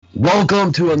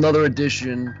Welcome to another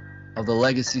edition of the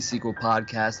Legacy Sequel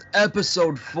Podcast,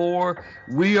 Episode 4.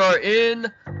 We are in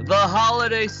the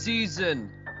holiday season,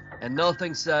 and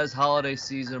nothing says holiday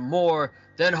season more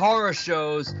than horror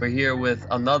shows. We're here with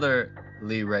another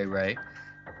Lee Ray Ray,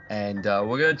 and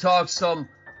we're going to talk some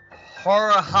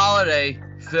horror holiday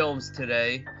films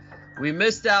today. We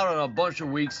missed out on a bunch of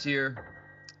weeks here.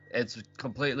 It's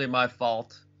completely my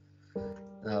fault.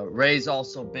 Ray's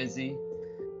also busy.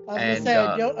 I was gonna say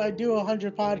I do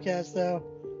 100 podcasts, so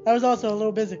I was also a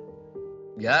little busy.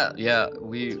 Yeah,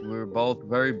 we're both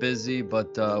very busy,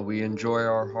 but we enjoy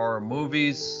our horror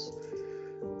movies.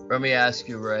 Let me ask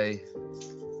you, Ray.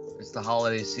 It's the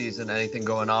holiday season. Anything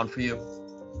going on for you?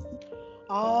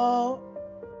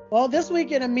 Well, this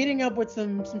weekend I'm meeting up with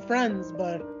some friends,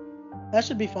 but that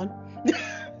should be fun.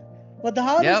 But the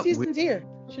holiday season's here.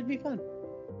 Should be fun.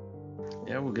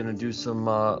 Yeah, we're gonna do some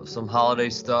holiday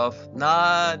stuff.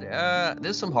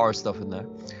 There's some horror stuff in there,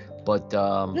 but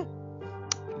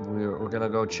we're gonna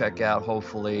go check out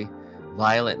hopefully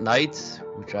Violent Night,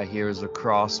 which I hear is a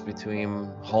cross between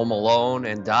Home Alone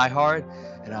and Die Hard,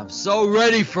 and I'm so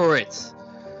ready for it.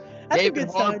 That's David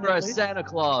Harbour as Santa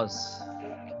Claus.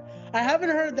 I haven't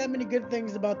heard that many good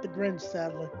things about The Grinch,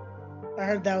 sadly. I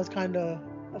heard that was kind of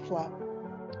a flop.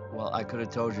 Well, I could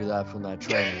have told you that from that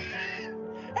trailer.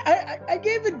 I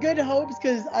gave it good hopes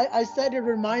because I said it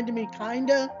reminded me kind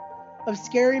of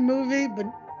Scary Movie, but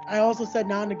I also said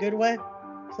not in a good way.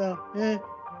 So, yeah.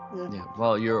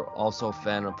 Well, you're also a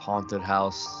fan of Haunted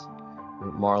House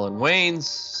with Marlon Wayans,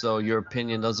 so your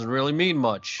opinion doesn't really mean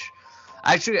much.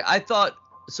 Actually, I thought,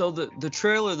 so the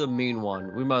trailer, The Mean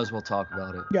One, we might as well talk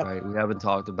about it, right? We haven't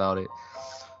talked about it.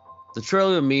 The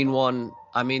trailer, The Mean One,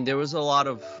 I mean, there was a lot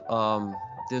of,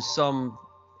 there's some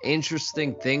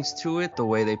interesting things to it, the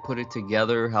way they put it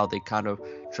together, how they kind of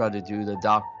try to do the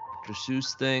Dr.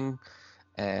 Seuss thing,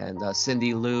 and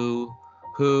Cindy Lou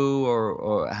Who,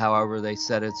 or however they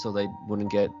said it so they wouldn't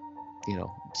get,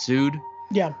 sued.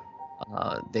 Yeah.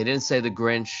 They didn't say The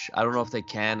Grinch. I don't know if they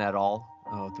can at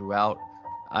all throughout.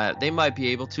 They might be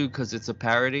able to because it's a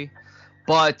parody.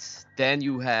 But then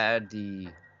you had the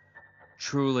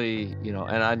truly,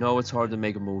 and I know it's hard to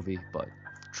make a movie, but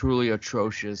truly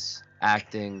atrocious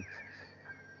acting,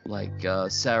 like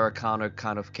Sarah Connor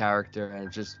kind of character, and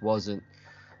it just wasn't,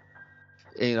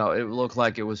 it looked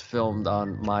like it was filmed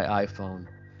on my iPhone.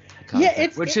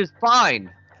 Which is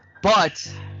fine,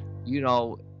 but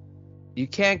you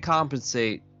can't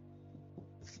compensate,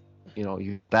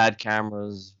 you bad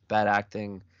cameras, bad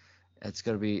acting. It's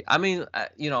gonna be, I mean,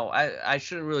 I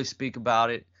shouldn't really speak about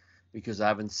it because I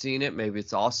haven't seen it. Maybe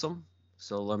it's awesome,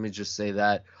 so let me just say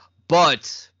that.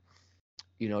 But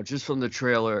just from the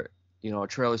trailer, a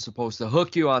trailer's supposed to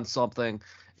hook you on something,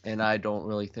 and I don't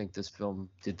really think this film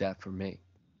did that for me.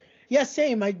 Yeah,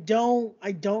 same. I don't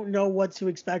know what to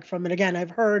expect from it. Again, I've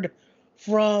heard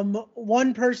from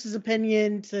one person's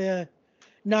opinion to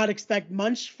not expect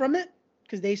much from it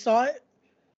because they saw it,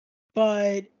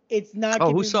 but it's not.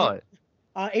 Oh, who saw it?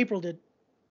 April did.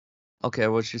 Okay,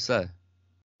 what'd she say?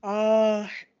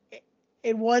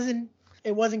 It wasn't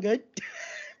good.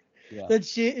 Yeah. That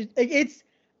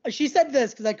she said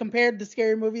this because I compared the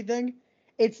Scary Movie thing.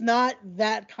 It's not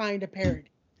that kind of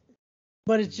parody,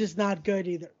 but it's just not good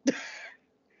either.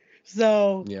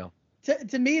 So yeah.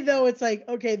 To me though, it's like,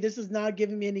 okay, this is not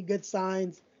giving me any good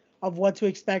signs of what to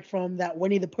expect from that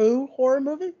Winnie the Pooh horror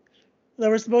movie that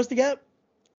we're supposed to get.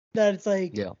 That it's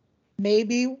like,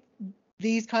 maybe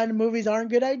these kind of movies aren't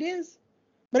good ideas.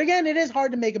 But again, it is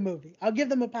hard to make a movie. I'll give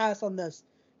them a pass on this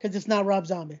because it's not Rob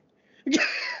Zombie.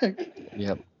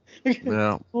 Yep.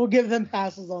 Yeah. We'll give them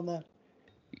passes on that.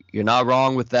 You're not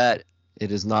wrong with that.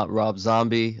 It is not Rob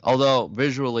Zombie, although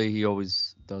visually he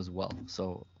always does well,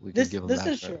 so we can give him that. This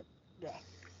is true. Yeah.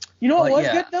 You know what was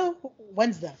good though?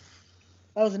 Wednesday.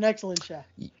 That was an excellent show.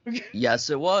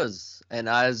 Yes, it was. And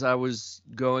as I was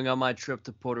going on my trip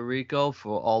to Puerto Rico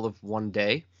for all of one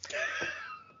day,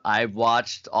 I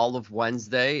watched all of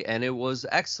Wednesday, and it was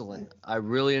excellent. I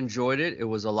really enjoyed it. It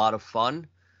was a lot of fun.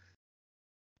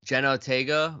 Jenna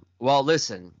Ortega. Well,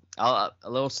 listen, a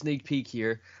little sneak peek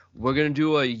here. We're going to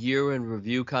do a year in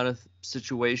review kind of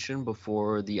situation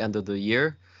before the end of the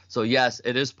year. So, yes,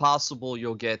 it is possible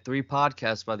you'll get 3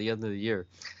 podcasts by the end of the year.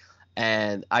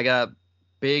 And I got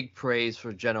big praise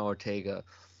for Jenna Ortega.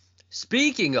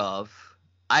 Speaking of,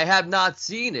 I have not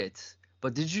seen it,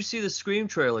 but did you see the Scream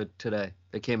trailer today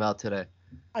that came out today?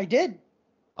 I did.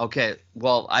 Okay,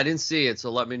 well, I didn't see it,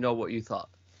 so let me know what you thought.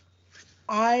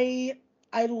 I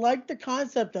liked the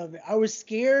concept of it. I was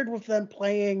scared with them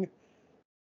playing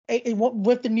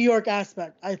with the New York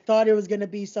aspect. I thought it was going to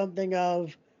be something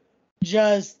of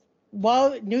just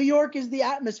well, New York is the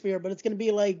atmosphere, but it's going to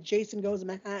be like Jason Goes to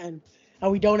Manhattan,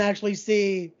 and we don't actually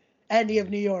see any of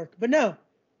New York. But no,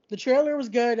 the trailer was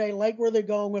good. I like where they're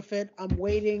going with it. I'm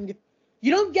waiting.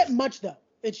 You don't get much though.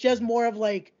 It's just more of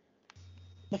like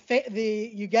you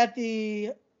get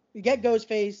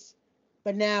Ghostface,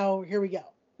 but now here we go.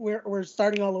 We're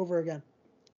starting all over again.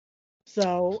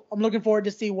 So I'm looking forward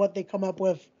to see what they come up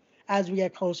with as we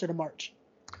get closer to March.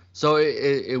 So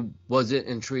it wasn't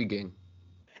intriguing.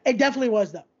 It definitely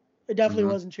was though. It definitely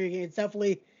was intriguing.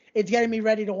 It's getting me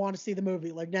ready to want to see the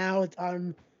movie. Like now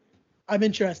I'm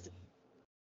interested.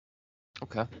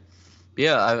 Okay.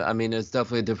 Yeah, I mean it's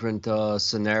definitely a different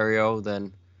scenario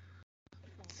than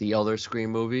the other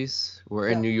Scream movies. We're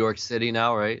in New York City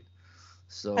now, right?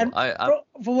 So and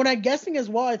from what I'm guessing as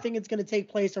well, I think it's going to take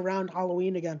place around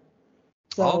Halloween again.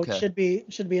 So it should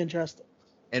be interesting.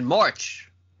 In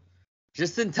March,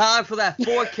 just in time for that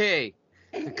 4K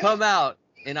to come out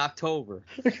in October.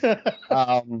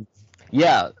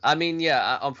 Yeah, I mean,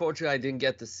 yeah. Unfortunately, I didn't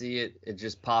get to see it. It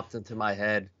just popped into my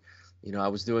head. You know, I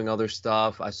was doing other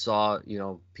stuff. I saw,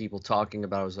 people talking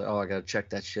about it. I was like, oh, I gotta check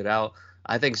that shit out.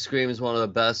 I think Scream is one of the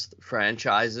best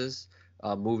franchises.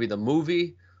 The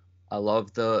movie. I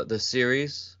love the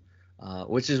series,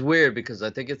 which is weird because I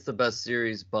think it's the best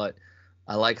series, but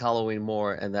I like Halloween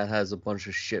more, and that has a bunch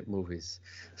of shit movies.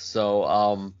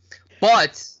 So,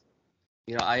 but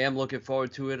I am looking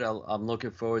forward to it. I'm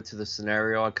looking forward to the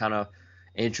scenario. I'm kind of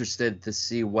interested to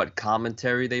see what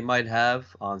commentary they might have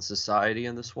on society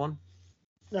in this one.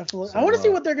 Definitely. So, I want to see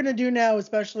what they're gonna do now,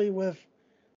 especially with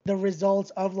the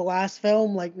results of the last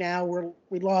film. Like now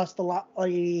we lost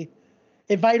a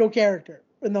vital character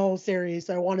in the whole series.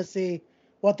 So I want to see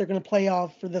what they're gonna play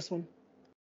off for this one.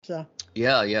 So.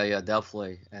 Yeah,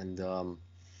 definitely, and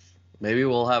maybe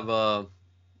we'll have a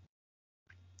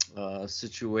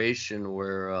situation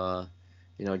where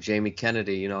Jamie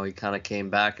Kennedy, he kind of came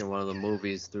back in one of the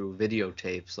movies through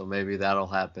videotape, so maybe that'll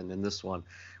happen in this one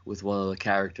with one of the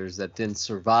characters that didn't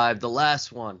survive the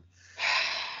last one.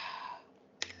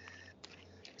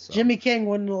 So. Jimmy King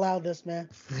wouldn't allow this, man.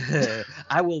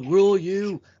 I will rule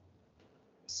you.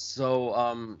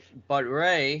 So, but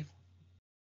Ray,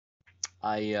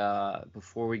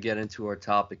 before we get into our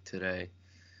topic today,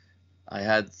 I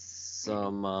had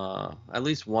some at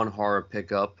least one horror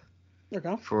pickup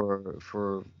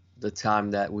for the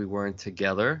time that we weren't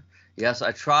together. Yes,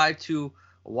 I tried to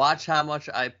watch how much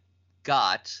I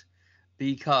got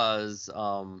because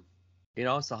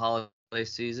it's the holiday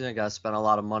season. I gotta spend a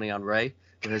lot of money on Ray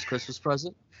for his Christmas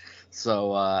present.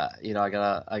 So I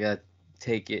gotta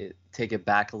take it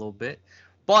back a little bit.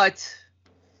 But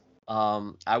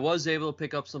I was able to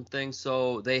pick up some things.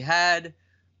 So they have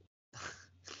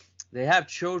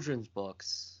children's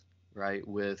books, right,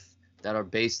 that are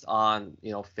based on,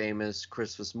 famous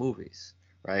Christmas movies,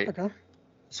 right? Okay.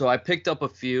 So I picked up a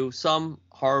few, some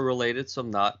horror related, some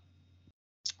not.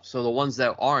 So the ones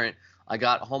that aren't, I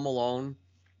got Home Alone,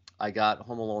 I got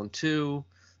Home Alone 2,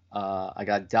 I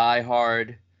got Die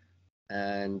Hard,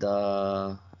 and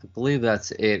I believe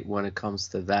that's it when it comes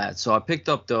to that. So I picked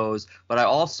up those, but I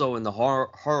also, in the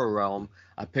horror realm,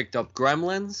 I picked up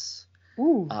Gremlins.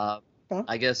 Ooh.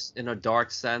 I guess in a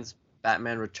dark sense,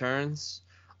 Batman Returns.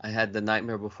 I had The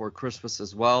Nightmare Before Christmas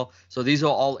as well. So these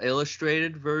are all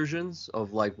illustrated versions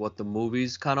of like what the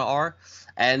movies kind of are,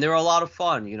 and they're a lot of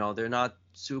fun. They're not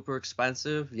super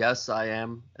expensive. Yes, I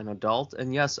am an adult,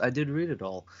 and yes, I did read it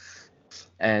all.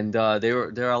 And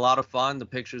they're a lot of fun. The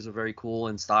pictures are very cool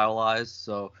and stylized.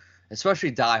 So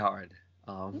especially Die Hard.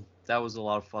 That was a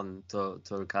lot of fun to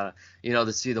kind of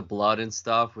to see the blood and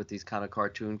stuff with these kind of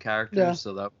cartoon characters. Yeah.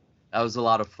 So that was a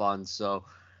lot of fun. So,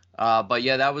 but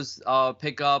yeah, that was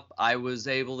pickup. I was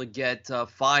able to get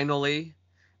finally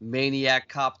Maniac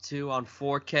Cop 2 on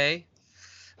 4K.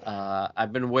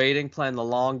 I've been playing the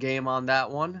long game on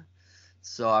that one.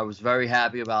 So I was very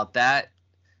happy about that.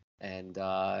 And,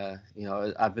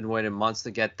 I've been waiting months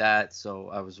to get that. So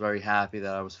I was very happy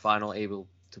that I was finally able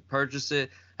to purchase it.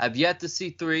 I've yet to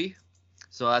see 3.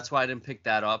 So that's why I didn't pick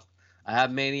that up. I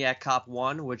have Maniac Cop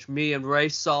 1, which me and Ray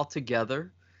saw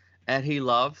together. And he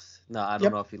loved. No, I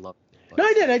don't know if he loved it. But. No,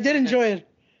 I did. I did enjoy it.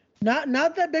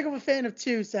 Not that big of a fan of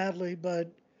 2, sadly,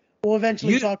 but we'll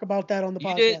eventually talk about that on the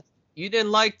podcast. You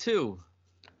didn't like 2?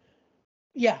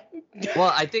 Yeah.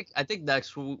 Well, I think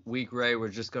next week, Ray, we're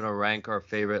just gonna rank our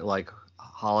favorite like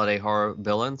holiday horror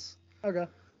villains. Okay.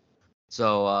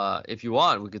 So if you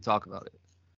want, we could talk about it.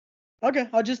 Okay,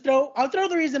 I'll throw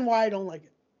the reason why I don't like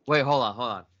it. Wait, hold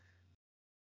on.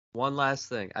 One last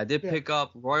thing. I did pick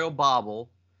up Royal Bobble,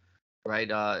 right?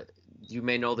 You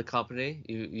may know the company.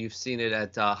 You've seen it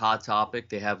at Hot Topic.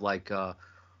 They have like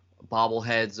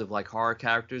bobbleheads of like horror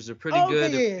characters. They're pretty Oh,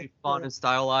 good. They're okay, pretty fun and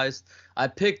stylized. I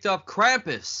picked up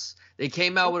Krampus. They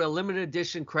came out with a limited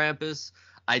edition Krampus.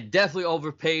 I definitely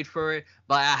overpaid for it,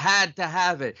 but I had to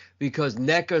have it because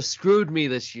NECA screwed me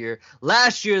this year.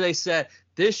 Last year they said,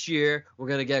 this year we're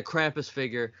going to get a Krampus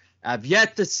figure. I've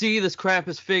yet to see this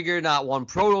Krampus figure, not one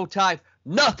prototype,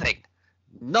 nothing.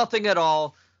 Nothing at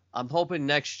all. I'm hoping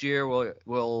next year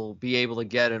we'll be able to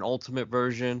get an Ultimate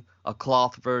version, a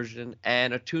cloth version,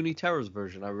 and a Toony Terrors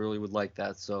version. I really would like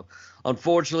that. So,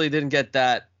 unfortunately, didn't get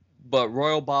that. But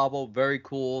Royal Bobble, very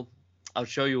cool. I'll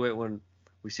show you it when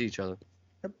we see each other.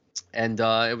 Yep. And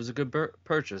it was a good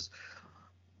purchase.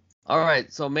 All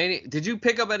right. So, did you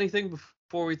pick up anything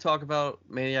before we talk about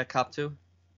Maniac Cop 2?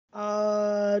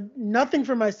 Nothing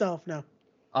for myself, no.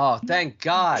 Oh, thank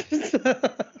God.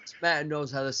 This man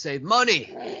knows how to save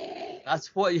money.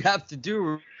 That's what you have to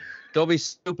do. Don't be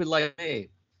stupid like me.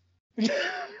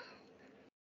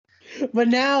 But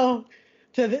now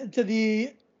to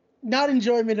the not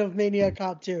enjoyment of Maniac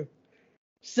Cop 2.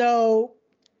 So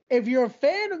if you're a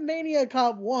fan of Maniac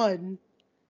Cop 1,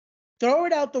 throw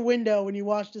it out the window when you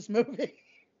watch this movie.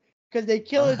 Because they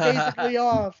kill it basically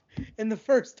off in the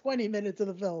first 20 minutes of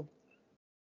the film.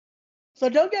 So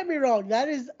don't get me wrong. That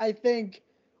is, I think,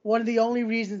 one of the only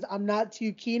reasons I'm not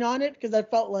too keen on it. Because I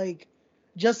felt like,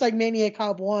 just like Maniac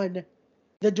Cop 1,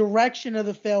 the direction of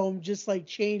the film just like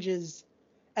changes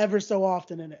ever so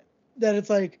often in it. That it's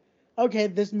like, okay,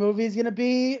 this movie is going to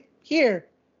be here.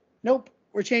 Nope,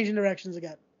 we're changing directions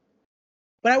again.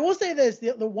 But I will say this.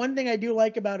 The one thing I do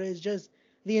like about it is just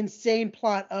the insane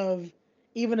plot of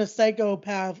even a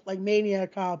psychopath like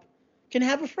Maniac Cop can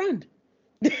have a friend.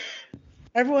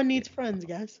 Everyone needs friends,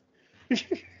 guys.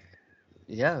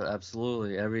 Yeah,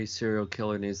 absolutely. Every serial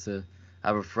killer needs to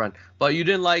have a friend. But you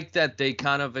didn't like that they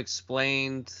kind of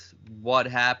explained what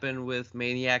happened with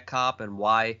Maniac Cop and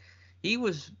why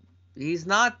he's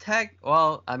not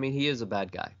well, I mean, he is a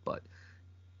bad guy, but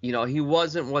he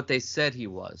wasn't what they said he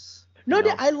was. No,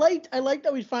 I liked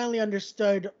that we finally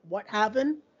understood what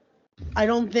happened. I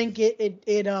don't think it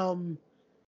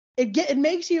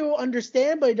makes you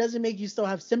understand, but it doesn't make you still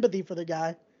have sympathy for the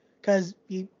guy, because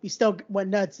he still went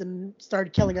nuts and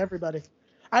started killing everybody.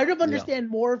 I would have understand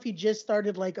more if he just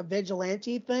started like a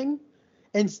vigilante thing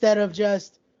instead of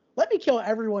just let me kill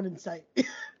everyone in sight.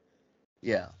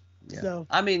 Yeah. So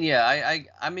I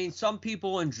mean, some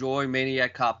people enjoy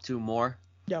Maniac Cop 2 more.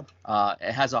 Yeah.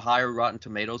 It has a higher Rotten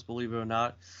Tomatoes, believe it or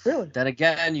not. Really? Then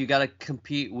again, you got to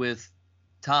compete with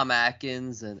Tom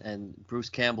Atkins and Bruce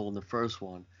Campbell in the first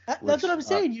one. That's what I'm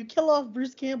saying. You kill off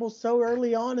Bruce Campbell so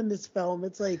early on in this film.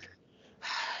 It's like...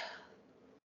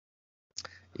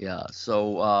 Yeah,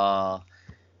 so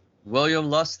William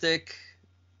Lustig,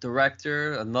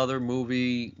 director, another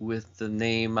movie with the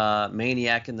name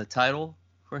Maniac in the title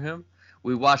for him.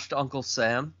 We watched Uncle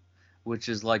Sam, which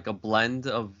is like a blend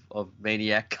of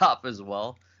Maniac Cop as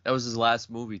well. That was his last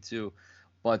movie too.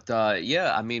 But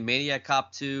yeah, I mean, Maniac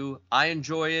Cop 2, I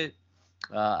enjoy it.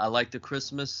 I like the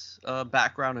Christmas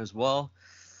background as well.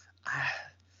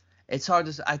 It's hard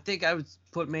to say. I think I would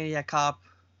put Maniac Cop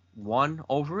 1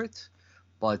 over it.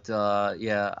 But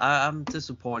yeah, I'm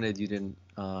disappointed you didn't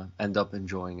end up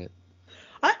enjoying it.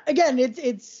 Again,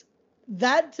 it's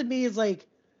that to me is like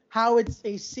how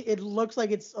it looks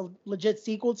like it's a legit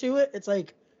sequel to it. It's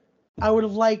like I would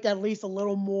have liked at least a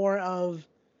little more of,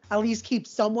 at least keep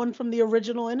someone from the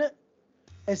original in it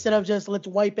instead of just let's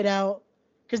wipe it out.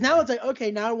 Because now it's like, okay,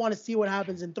 now I want to see what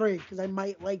happens in 3, because I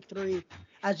might like 3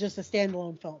 as just a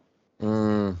standalone film.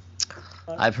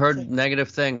 I've heard negative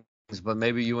things, but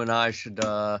maybe you and I should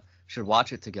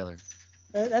watch it together.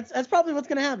 That's probably what's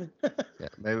gonna happen. Yeah,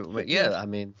 maybe. Yeah, I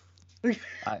mean,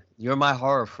 you're my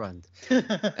horror friend.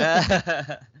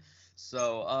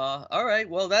 So, all right.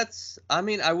 Well, I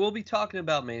mean, I will be talking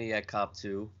about Maniac Cop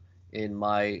 2 in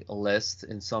my list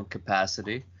in some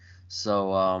capacity.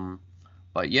 So,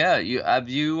 but yeah, have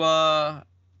you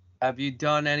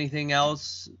done anything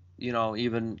else?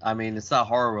 Even, I mean, it's not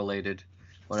horror related,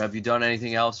 but have you done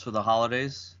anything else for the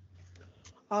holidays?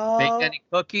 Make any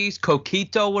cookies?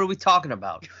 Coquito? What are we talking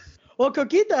about? Well,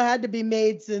 coquito had to be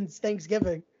made since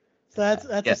Thanksgiving, so that's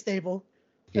a staple.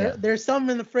 There's some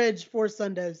in the fridge for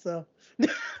Sunday, so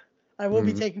I will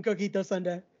be taking coquito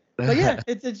Sunday. But yeah,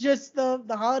 it's just the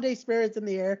holiday spirits in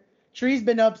the air. Tree's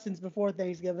been up since before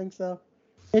Thanksgiving, so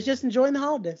it's just enjoying the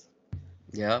holidays.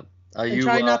 Yeah. And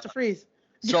trying not to freeze.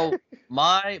 So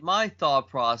my thought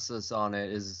process on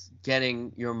it is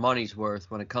getting your money's worth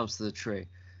when it comes to the tree.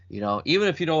 Even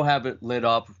if you don't have it lit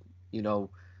up,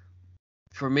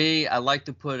 for me, I like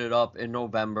to put it up in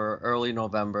November, early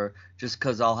November, just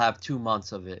because I'll have 2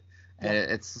 months of it. and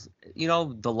it's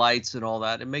the lights and all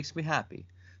that. It makes me happy.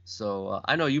 So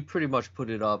I know you pretty much put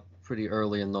it up pretty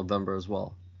early in November as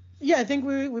well. Yeah, I think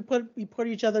we put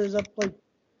each other's up like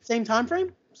same time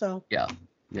frame. So Yeah,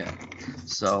 yeah.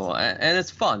 So and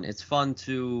it's fun. It's fun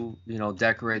to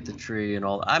decorate the tree and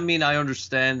all. I mean, I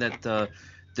understand that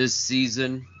this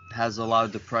season has a lot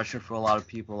of depression for a lot of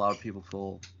people. A lot of people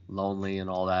feel lonely and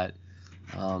all that.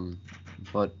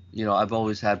 But I've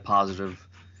always had positive,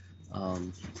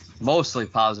 mostly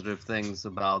positive things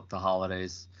about the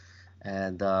holidays,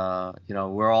 and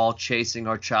we're all chasing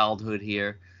our childhood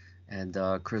here, and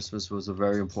Christmas was a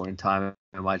very important time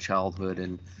in my childhood,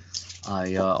 and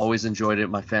I always enjoyed it.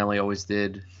 My family always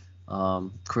did.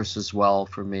 Christmas well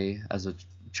for me as a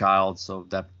child, so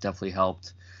that definitely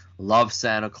helped. Love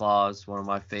Santa Claus, one of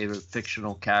my favorite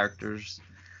fictional characters.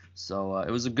 So it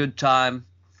was a good time,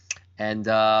 and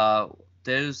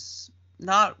there's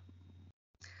not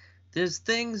there's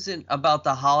things about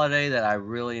the holiday that I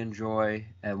really enjoy,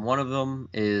 and one of them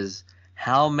is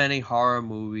how many horror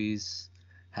movies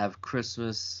have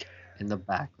Christmas in the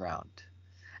background.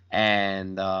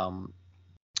 And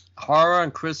horror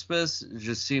and Christmas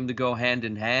just seem to go hand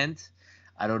in hand.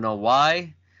 I don't know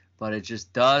why, but it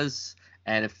just does,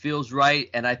 and it feels right.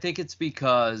 And I think it's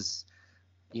because,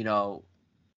 the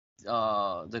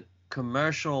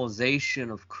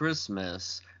commercialization of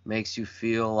Christmas makes you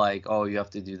feel like, oh, you have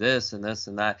to do this and this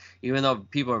and that, even though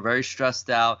people are very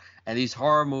stressed out. And these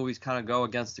horror movies kind of go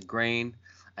against the grain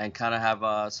and kind of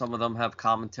have some of them have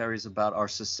commentaries about our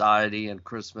society and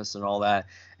Christmas and all that.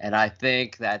 And I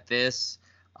think that this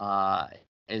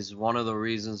is one of the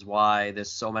reasons why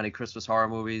there's so many Christmas horror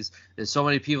movies. There's so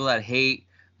many people that hate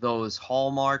those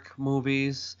Hallmark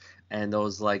movies and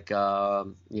those now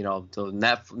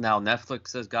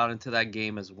Netflix has got into that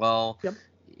game as well. Yep.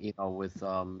 With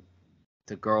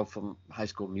the girl from High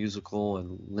School Musical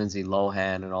and Lindsay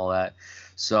Lohan and all that.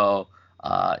 So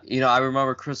I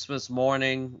remember Christmas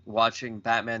morning watching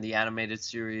Batman the Animated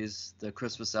Series, the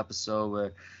Christmas episode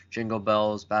where Jingle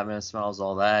Bells, Batman Smiles,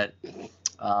 all that.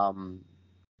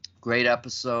 Great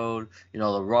episode. The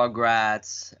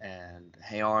Rugrats and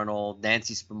Hey Arnold,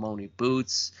 Nancy Spumoni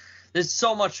Boots. There's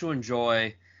so much to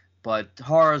enjoy, but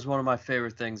horror is one of my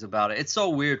favorite things about it. It's so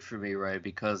weird for me, Ray,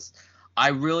 because I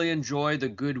really enjoy the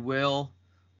goodwill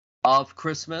of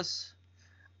Christmas,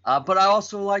 but I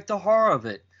also like the horror of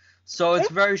it. So it's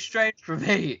very strange for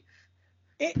me.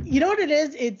 You know what it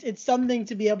is? It's something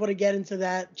to be able to get into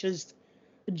that just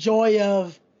joy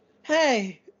of,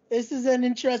 hey, this is an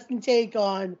interesting take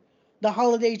on the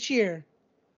holiday cheer.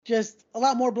 Just a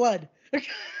lot more blood.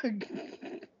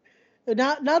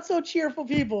 Not so cheerful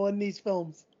people in these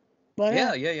films. But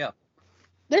yeah.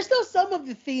 There's still some of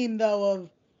the theme though of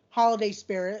holiday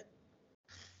spirit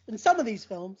in some of these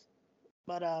films.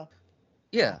 But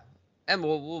yeah. And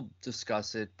we'll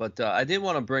discuss it, but I did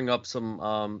want to bring up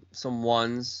some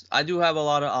ones. I do have a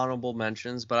lot of honorable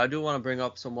mentions, but I do want to bring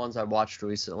up some ones I watched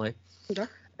recently. Okay.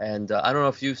 And I don't know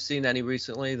if you've seen any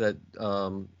recently that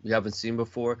you haven't seen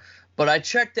before, but I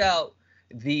checked out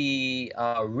the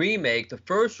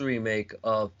first remake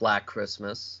of Black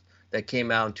Christmas that came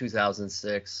out in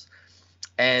 2006,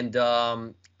 and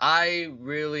I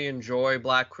really enjoy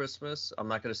Black Christmas. I'm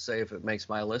not going to say if it makes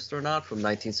my list or not. From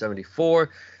 1974,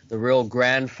 the real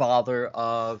grandfather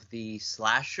of the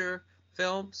slasher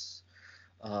films.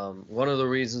 One of the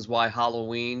reasons why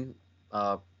Halloween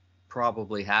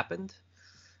probably happened.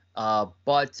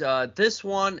 But this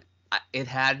one, it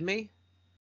had me.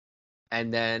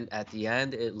 And then at the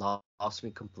end, it lost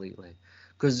me completely.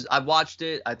 Because I watched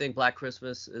it. I think Black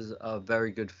Christmas is a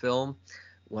very good film.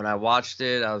 When I watched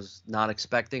it, I was not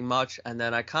expecting much, and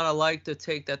then I kind of liked the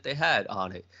take that they had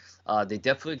on it. They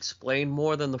definitely explained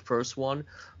more than the first one,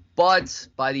 but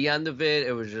by the end of it,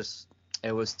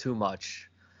 it was too much,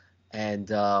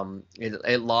 and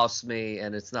it lost me,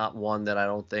 and it's not one that I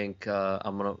don't think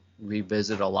I'm gonna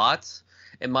revisit a lot.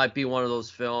 It might be one of those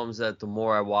films that the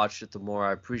more I watch it, the more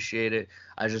I appreciate it.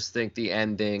 I just think the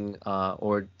ending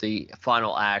or the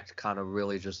final act kind of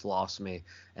really just lost me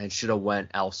and should have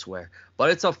went elsewhere. But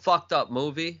it's a fucked up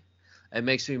movie. It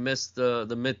makes me miss the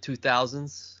mid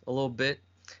 2000s a little bit,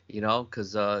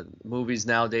 because movies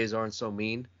nowadays aren't so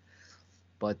mean.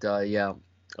 But yeah,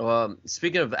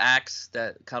 speaking of acts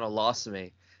that kind of lost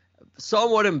me,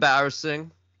 somewhat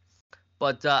embarrassing.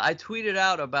 But I tweeted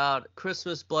out about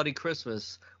Christmas Bloody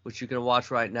Christmas, which you can watch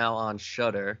right now on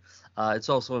Shudder. It's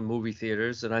also in movie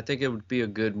theaters, and I think it would be a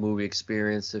good movie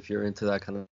experience if you're into that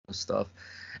kind of stuff.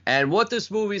 And what this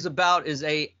movie is about is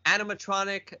a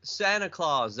animatronic Santa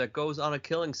Claus that goes on a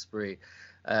killing spree.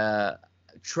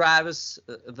 Travis,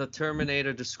 the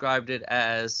Terminator, described it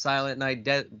as Silent Night,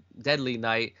 Deadly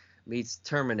Night meets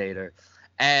Terminator.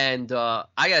 And I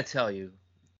gotta tell you,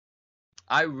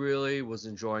 I really was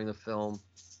enjoying the film.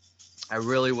 I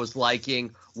really was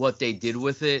liking what they did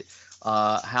with it,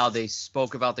 how they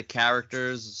spoke about the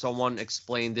characters. Someone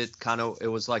explained it kind of, it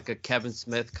was like a Kevin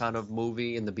Smith kind of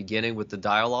movie in the beginning with the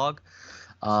dialogue.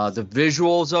 The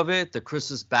visuals of it, the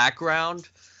Chris's background,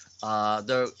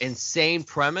 the insane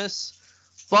premise.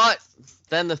 But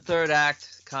then the third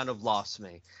act kind of lost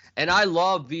me. And I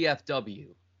love VFW.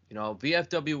 You know,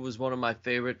 VFW was one of my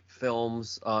favorite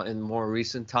films in more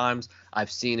recent times.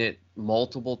 I've seen it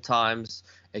multiple times.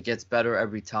 It gets better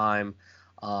every time.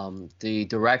 The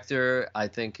director, I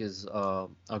think, is a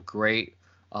great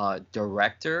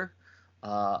director.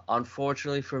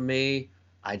 Unfortunately for me,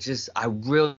 I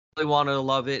really wanted to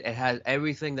love it. It had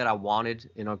everything that I wanted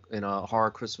in a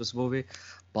horror Christmas movie,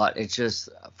 but it just,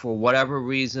 for whatever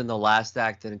reason, the last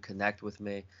act didn't connect with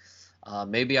me.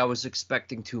 Maybe I was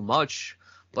expecting too much,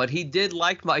 but he did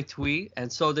like my tweet,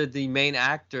 and so did the main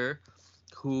actor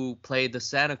who played the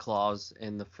Santa Claus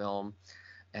in the film.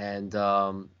 And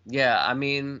yeah, I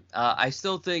mean, I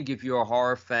still think if you're a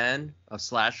horror fan, a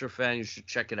slasher fan, you should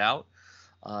check it out.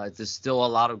 There's still a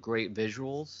lot of great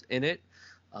visuals in it.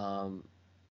 Um,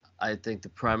 I think the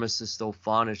premise is still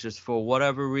fun. It's just, for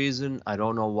whatever reason, I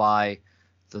don't know why,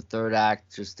 the third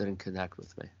act just didn't connect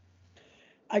with me.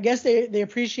 I guess they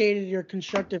appreciated your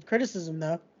constructive criticism,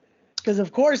 though, because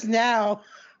of course now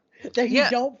that you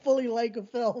don't fully like a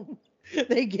film,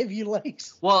 they give you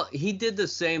likes. Well, he did the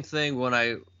same thing when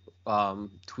I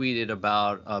tweeted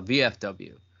about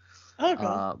VFW.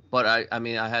 Okay. But I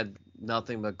mean, I had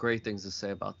nothing but great things to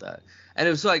say about that. And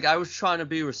it was like, I was trying to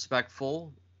be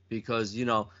respectful because, you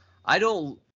know,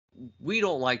 we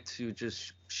don't like to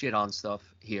just shit on stuff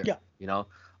here, you know,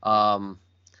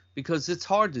 because it's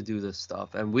hard to do this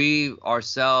stuff. And we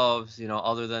ourselves, you know,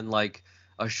 other than like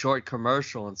a short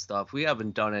commercial and stuff, we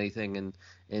haven't done anything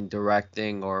in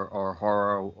directing or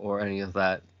horror or any of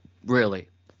that, really.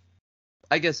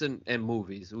 I guess in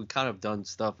movies, we kind of done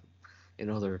stuff in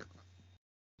other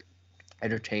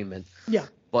entertainment. Yeah.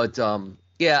 But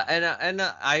yeah, and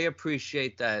I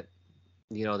appreciate that,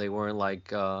 you know, they weren't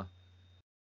like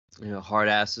you know, hard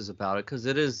asses about it, because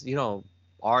it is, you know,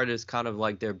 art is kind of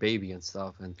like their baby and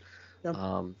stuff. And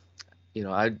you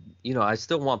know, I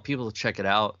still want people to check it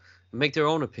out and make their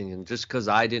own opinion. Just because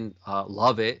I didn't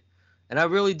love it, and I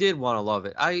really did want to love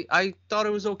it, I thought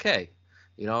it was okay,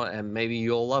 you know, and maybe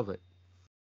you'll love it.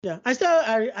 Yeah,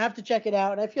 I have to check it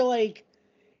out, and I feel like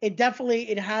it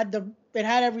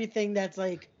had everything that's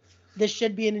like, this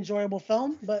should be an enjoyable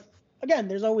film. But again,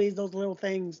 there's always those little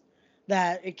things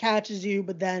that it catches you,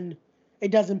 but then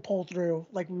it doesn't pull through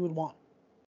like we would want.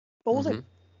 But we'll see.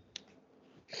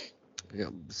 Yeah.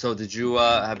 So did you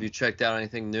have you checked out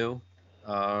anything new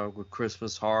with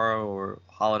Christmas horror or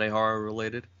holiday horror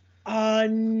related?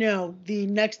 No. The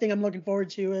next thing I'm looking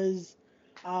forward to is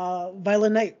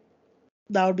Violent Night.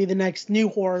 That would be the next new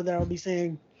horror that I'll be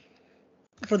seeing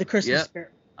for the Christmas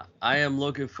spirit. I am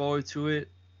looking forward to it.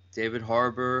 David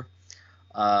Harbour.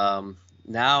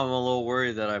 Now I'm a little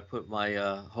worried that I put my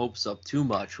hopes up too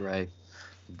much, right?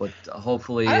 But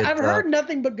hopefully I've heard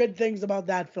nothing but good things about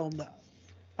that film, though.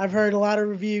 I've heard a lot of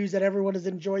reviews that everyone has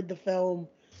enjoyed the film.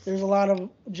 There's a lot of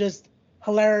just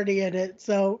hilarity in it,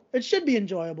 so it should be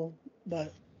enjoyable.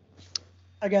 But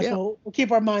I guess we'll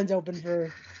keep our minds open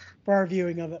for our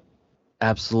viewing of it.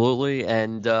 Absolutely.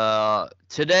 And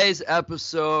today's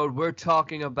episode, we're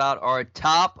talking about our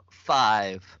top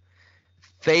 5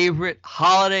 favorite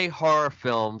holiday horror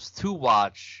films to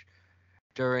watch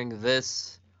during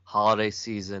this holiday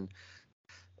season,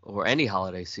 or any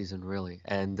holiday season, really.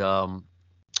 And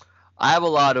I have a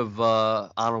lot of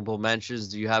honorable mentions.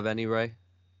 Do you have any, Ray?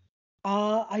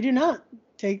 I do not.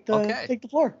 Take the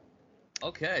floor.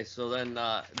 Okay, so then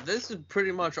this is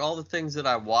pretty much all the things that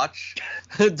I watch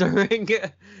during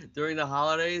the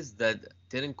holidays that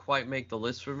didn't quite make the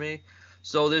list for me.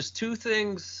 So there's 2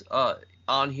 things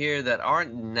on here that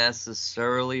aren't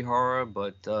necessarily horror,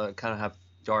 but kind of have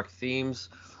dark themes.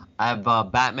 I have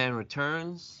Batman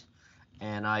Returns,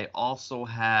 and I also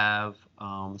have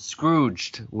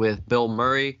Scrooged with Bill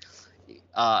Murray.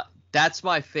 That's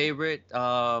my favorite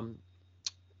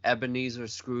Ebenezer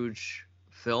Scrooge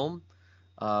film.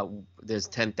 There's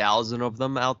 10,000 of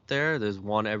them out there. There's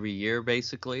one every year,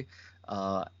 basically.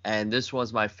 And this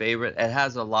was my favorite. It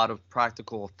has a lot of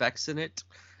practical effects in it.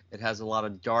 It has a lot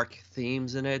of dark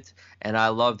themes in it. And I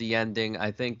love the ending.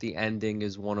 I think the ending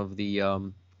is one of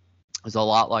the is a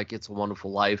lot like It's a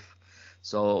Wonderful Life.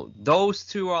 So those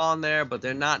 2 are on there, but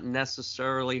they're not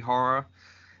necessarily horror.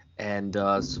 And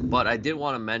but I did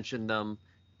want to mention them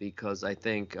because I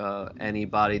think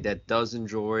anybody that does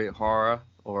enjoy horror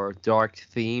or dark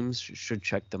themes should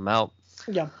check them out.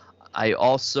 Yeah. I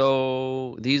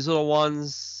also these are the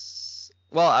ones.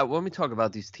 Well, let me talk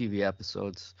about these TV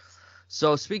episodes.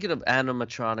 So speaking of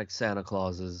animatronic Santa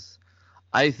Clauses,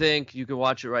 I think you can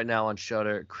watch it right now on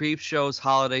Shudder. Creep Show's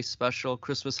holiday special,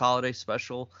 Christmas holiday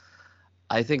special.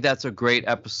 I think that's a great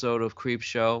episode of Creep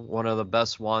Show, one of the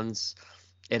best ones.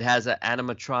 It has an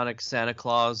animatronic Santa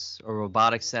Claus, a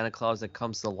robotic Santa Claus that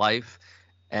comes to life,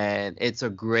 and it's a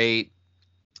great,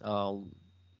 um,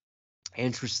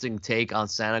 interesting take on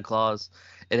Santa Claus.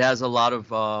 It has a lot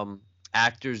of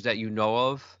actors that you know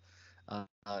of,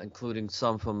 including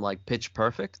some from like Pitch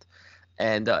Perfect,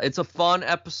 and it's a fun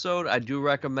episode. I do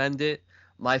recommend it.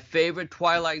 My favorite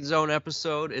Twilight Zone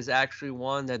episode is actually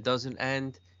one that doesn't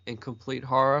end in complete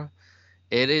horror.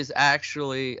 It is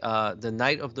actually The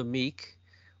Night of the Meek,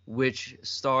 which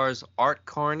stars Art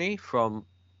Carney from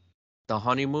The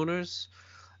Honeymooners,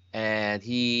 and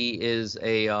he is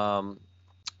a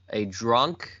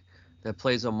drunk that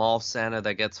plays a mall Santa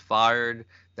that gets fired.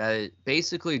 That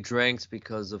basically drinks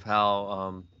because of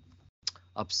how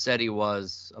upset he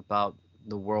was about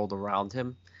the world around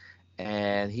him,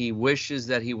 and he wishes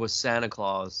that he was Santa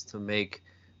Claus to make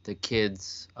the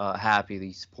kids happy,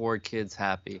 these poor kids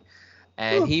happy,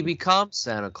 and he becomes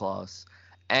Santa Claus.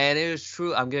 And it is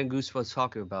true. I'm getting goosebumps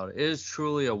talking about it. It is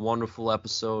truly a wonderful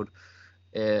episode.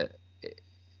 It,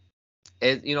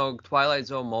 Twilight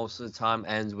Zone most of the time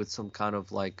ends with some kind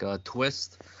of like a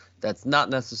twist that's not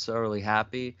necessarily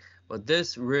happy, but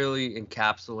this really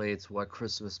encapsulates what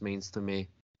Christmas means to me.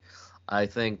 I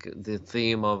think the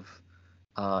theme of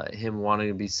him wanting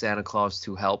to be Santa Claus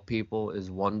to help people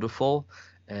is wonderful,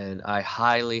 and I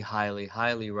highly, highly,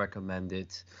 highly recommend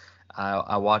it.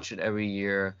 I watch it every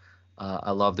year.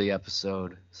 I love the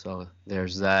episode, so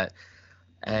there's that.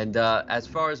 And as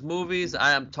far as movies,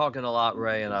 I am talking a lot,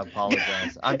 Ray, and I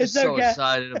apologize. I'm just It's so okay.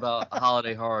 excited about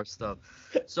holiday horror stuff.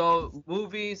 So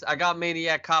movies, I got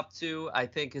Maniac Cop 2. I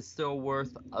think it's still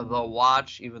worth the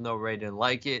watch, even though Ray didn't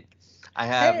like it. I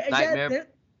have Hey, again, Nightmare.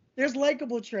 there's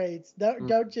likable traits.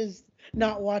 Don't just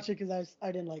not watch it because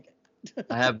I didn't like it.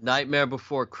 I have Nightmare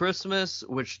Before Christmas,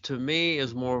 which to me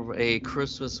is more of a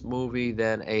Christmas movie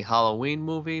than a Halloween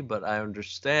movie, but I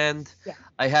understand. Yeah.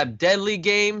 I have Deadly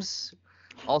Games,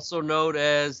 also known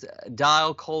as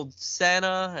Dial Cold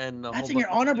Santa, and a That's whole in your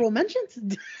bunch of other. honorable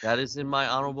mentions. That is in my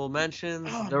honorable mentions.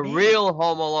 Oh The man. Real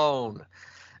Home Alone.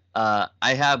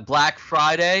 I have Black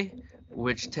Friday,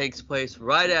 which takes place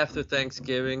right after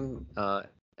Thanksgiving,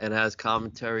 and has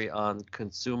commentary on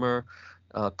consumer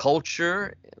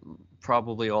culture,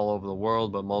 probably all over the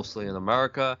world, but mostly in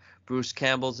America. Bruce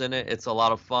Campbell's in it. It's a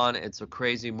lot of fun. It's a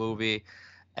crazy movie,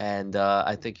 and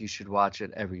I think you should watch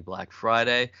it every Black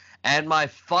Friday. And my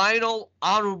final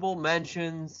honorable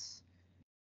mentions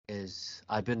is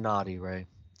I've been naughty, Ray.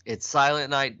 It's Silent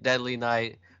Night, Deadly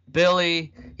Night.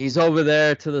 Billy, he's over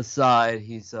there to the side.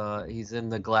 He's in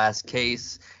the glass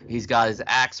case. He's got his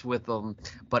axe with him,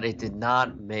 but it did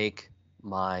not make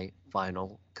my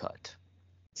final cut.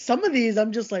 Some of these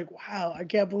I'm just like, wow, I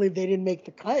can't believe they didn't make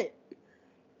the cut.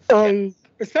 Yeah.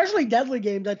 Especially Deadly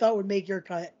Games, I thought would make your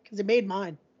cut because it made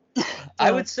mine.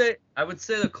 I would say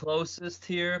the closest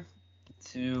here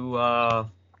to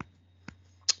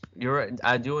you're right.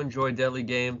 I do enjoy Deadly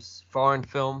Games, foreign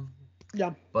film,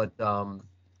 Yeah. but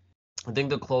I think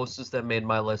the closest that made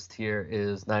my list here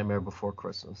is Nightmare Before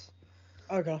Christmas.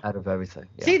 Okay. Out of everything.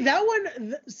 Yeah. See that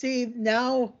one. See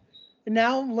now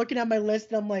I'm looking at my list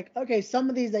and I'm like, okay, some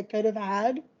of these I could have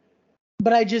had,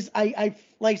 but I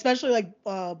like, especially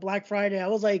like Black Friday. I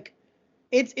was like,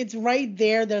 it's right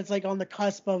there that it's like on the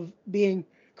cusp of being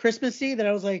Christmassy. That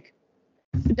I was like,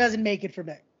 it doesn't make it for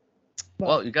me. But,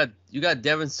 well, you got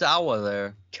Devin Sawa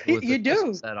there. With you the do.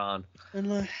 Christmas hat on.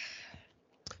 And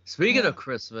Speaking of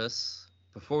Christmas,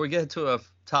 before we get to a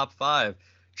top 5,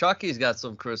 Chucky's got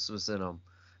some Christmas in him.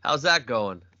 How's that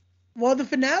going? well, the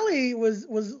finale was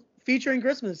featuring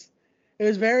Christmas. It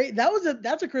was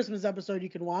that's a Christmas episode you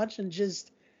can watch, and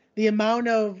just the amount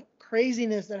of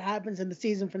craziness that happens in the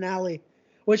season finale.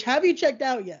 Which, have you checked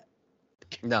out yet?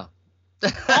 No.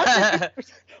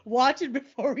 Watch it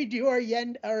before we do our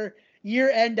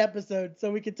year-end episode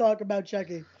so we can talk about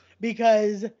Chucky.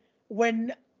 Because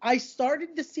when I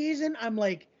started the season, I'm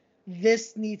like,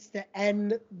 this needs to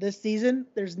end this season.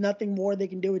 There's nothing more they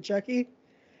can do with Chucky.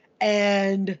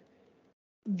 And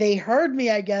they heard me,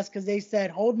 I guess, because they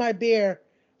said, hold my beer.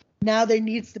 Now there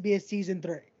needs to be a season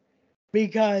 3.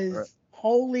 Because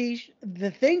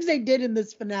the things they did in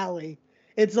this finale,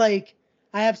 it's like,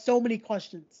 I have so many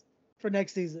questions for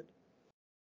next season.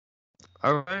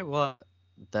 All right. Well,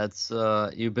 that's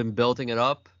you've been building it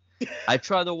up. I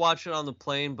tried to watch it on the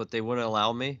plane, but they wouldn't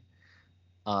allow me.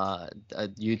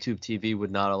 YouTube TV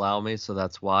would not allow me, so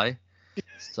that's why.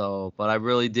 So, but I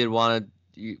really did want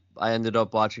to. I ended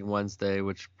up watching Wednesday,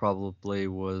 which probably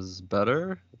was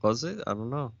better. Was it? I don't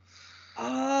know.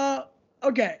 Uh,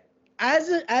 okay. As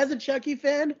a Chucky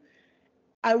fan,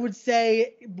 I would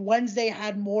say Wednesday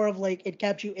had more of like it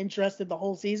kept you interested the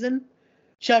whole season.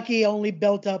 Chucky only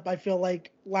built up, I feel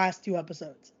like, last two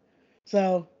episodes.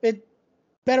 So it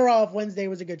better off Wednesday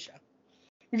was a good show.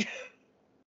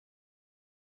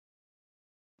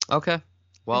 Okay.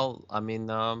 Well, I mean,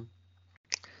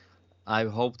 I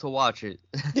hope to watch it.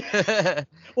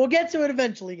 We'll get to it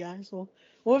eventually, guys. We'll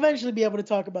eventually be able to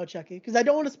talk about Chucky because I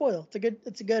don't want to spoil. It's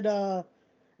a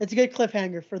good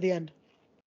cliffhanger for the end.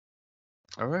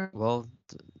 All right. Well,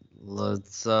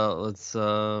 let's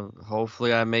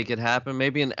hopefully I make it happen.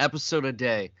 Maybe an episode a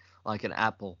day, like an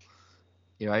apple.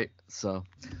 You right? So,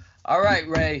 all right,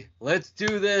 Ray. Let's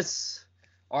do this.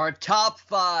 Our top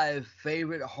 5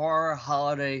 favorite horror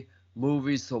holiday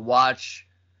movies to watch.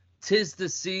 'Tis the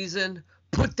season.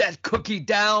 Put that cookie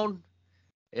down.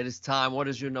 It is time. What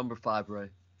is your number 5, Ray?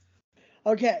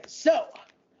 Okay, so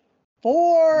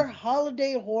for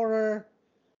holiday horror,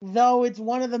 though it's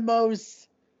one of the most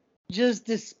just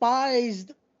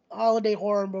despised holiday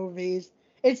horror movies,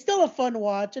 it's still a fun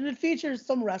watch and it features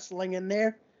some wrestling in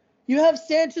there. You have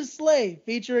Santa's Sleigh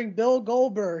featuring Bill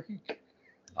Goldberg.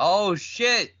 Oh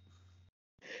shit!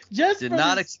 Just Did for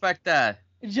not this, expect that.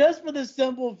 just for the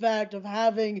simple fact of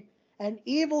having an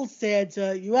evil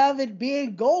Santa, you have it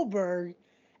being Goldberg,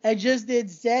 and just the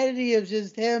insanity of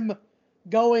just him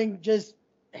going just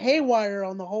haywire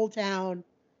on the whole town.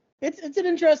 It's an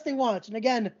interesting watch, and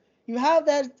again, you have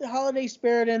that holiday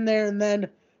spirit in there, and then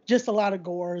just a lot of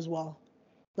gore as well.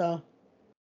 So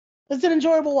it's an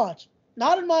enjoyable watch.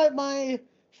 Not in my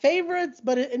favorites,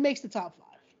 but it makes the top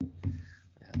 5.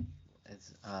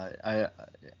 It's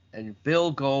and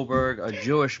Bill Goldberg, a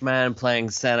Jewish man playing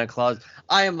Santa Claus.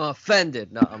 I am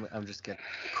offended. No, I'm just kidding.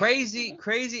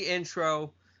 Crazy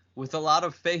intro with a lot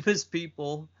of famous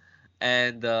people,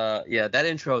 and yeah, that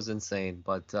intro is insane.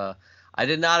 But I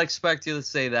did not expect you to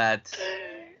say that.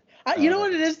 You know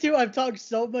what it is too? I've talked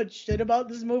so much shit about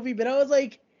this movie, but I was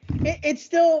like,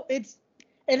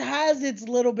 it has its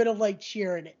little bit of like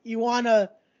cheer in it. You wanna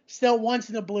still once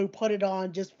in a blue put it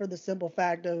on just for the simple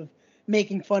fact of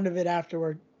making fun of it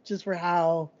afterward, just for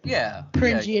how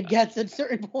cringy it gets at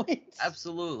certain points.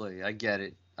 Absolutely, I get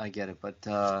it,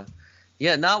 but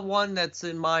yeah, not one that's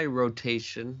in my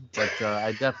rotation, but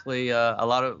I definitely a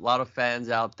lot of fans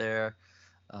out there,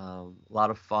 a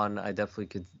lot of fun. I definitely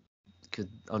could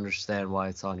understand why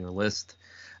it's on your list.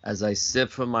 As I sip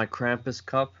from my Krampus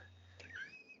cup.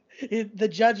 The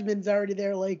judgment's already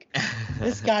there. Like,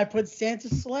 this guy put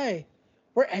Santa's sleigh.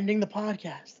 We're ending the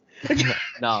podcast.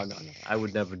 No. I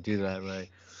would never do that, right?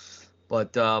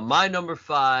 But my number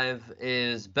 5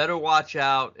 is Better Watch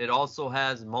Out. It also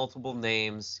has multiple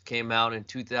names. Came out in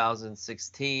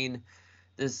 2016.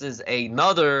 This is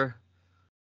another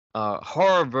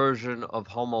horror version of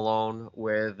Home Alone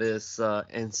where this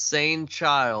insane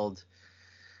child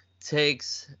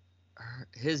takes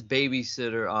his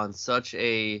babysitter on such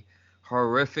a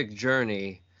horrific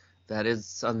journey that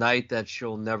it's a night that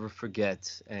she'll never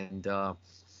forget. And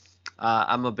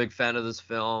I'm a big fan of this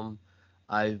film.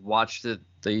 I watched it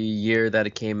the year that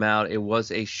it came out. It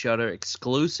was a Shudder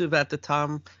exclusive at the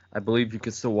time. I believe you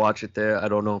can still watch it there. I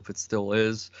don't know if it still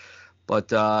is.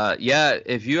 But yeah,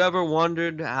 if you ever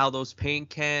wondered how those paint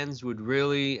cans would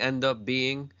really end up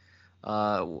being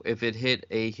if it hit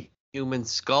a human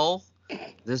skull,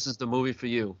 this is the movie for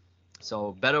you.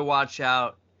 So Better Watch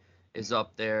Out is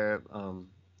up there.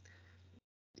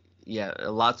 Yeah,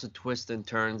 lots of twists and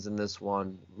turns in this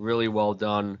one. Really well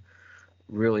done.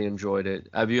 Really enjoyed it.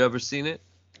 Have you ever seen it?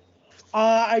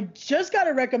 I just got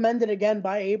it recommended again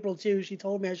by April too. She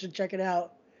told me I should check it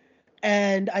out,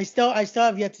 and I still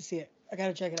have yet to see it. I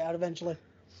gotta check it out eventually.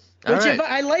 Which if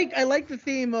I like the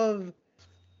theme of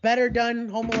better done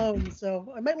Home Alone,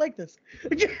 so I might like this.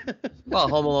 Well,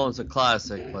 Home Alone's a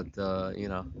classic, but you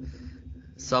know,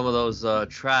 some of those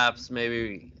traps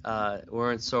maybe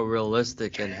weren't so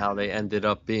realistic in how they ended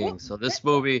up being. So this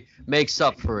movie makes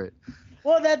up for it.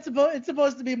 Well, it's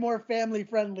supposed to be more family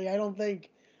friendly. I don't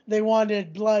think they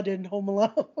wanted blood in Home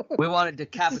Alone. We wanted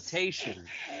decapitation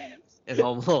in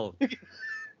Home Alone.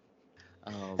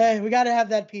 Hey, we got to have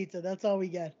that pizza. That's all we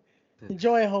get.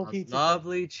 Enjoy a whole pizza.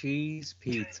 Lovely cheese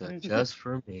pizza just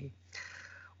for me.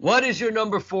 What is your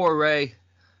number 4, Ray?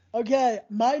 Okay,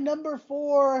 my number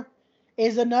 4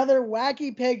 is another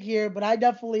wacky pick here, but I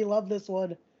definitely love this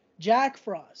one. Jack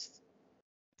Frost.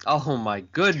 Oh my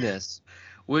goodness.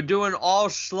 We're doing all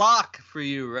schlock for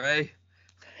you, Ray.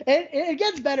 It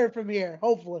gets better from here,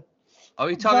 hopefully. Are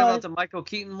you talking about the Michael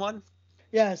Keaton one?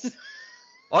 Yes.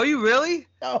 Are you really?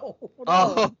 No.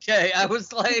 Oh, okay. I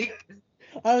was like,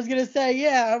 I was gonna say,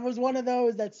 yeah, I was one of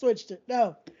those that switched it.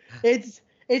 No, it's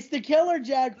the killer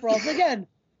Jack Frost. Again,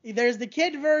 there's the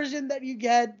kid version that you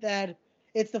get that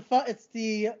it's the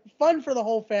fun for the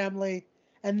whole family,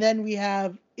 and then we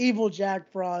have evil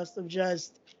Jack Frost of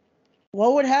just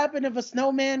what would happen if a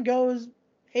snowman goes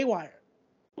haywire.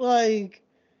 Like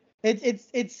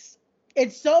it's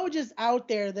so just out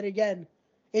there that again,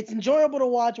 it's enjoyable to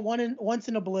watch once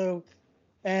in a blue,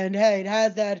 and hey, it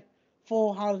has that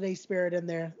full holiday spirit in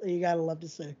there that you gotta love to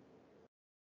see.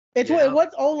 It's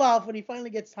what's Olaf when he finally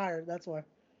gets tired. That's why.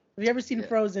 Have you ever seen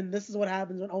Frozen? This is what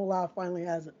happens when Olaf finally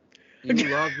has it.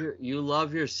 You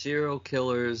love your serial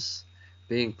killers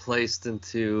being placed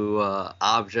into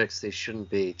objects they shouldn't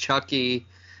be. Chucky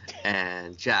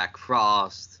and Jack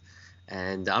Frost,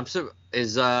 and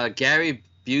is Gary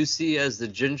Busey as the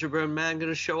gingerbread man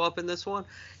gonna show up in this one?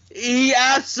 He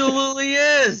absolutely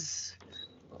is.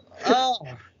 Oh.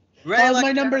 Ray, that was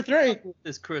my number 3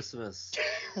 this Christmas.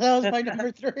 That was my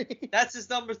number 3. That's his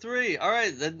number 3. All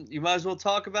right, then you might as well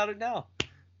talk about it now.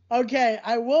 Okay,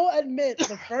 I will admit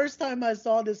the first time I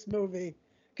saw this movie,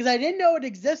 because I didn't know it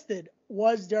existed,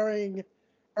 was during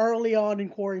early on in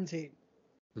quarantine.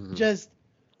 Mm-hmm. Just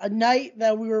a night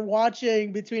that we were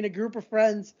watching between a group of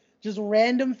friends, just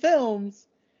random films,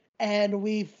 and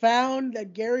we found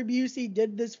that Gary Busey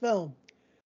did this film,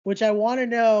 which I want to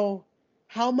know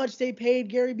how much they paid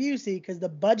Gary Busey, because the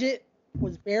budget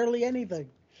was barely anything.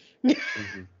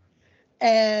 Mm-hmm.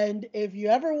 And if you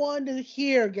ever wanted to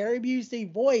hear Gary Busey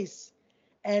voice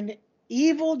an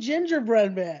evil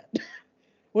gingerbread man,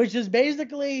 which is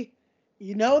basically,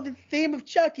 the theme of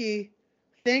Chucky,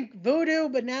 think voodoo,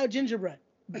 but now gingerbread.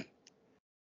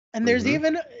 And there's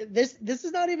even, this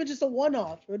is not even just a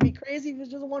one-off. It would be crazy if it was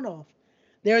just a one-off.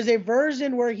 There's a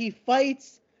version where he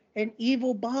fights an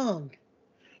evil bong.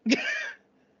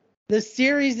 The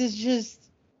series is just,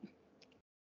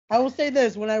 I will say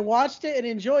this, when I watched it and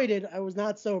enjoyed it, I was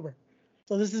not sober.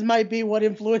 So this might be what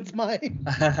influenced my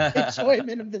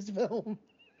enjoyment of this film.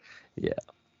 Yeah.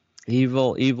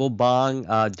 Evil Bong.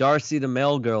 Darcy the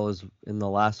Mail Girl is in the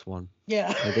last one. Yeah.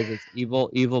 I think it's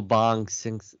Evil Bong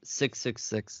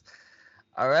 666.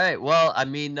 All right. Well, I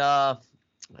mean,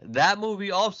 that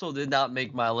movie also did not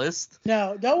make my list.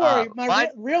 No, don't worry. My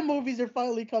real movies are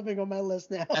finally coming on my list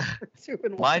now.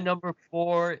 My number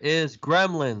 4 is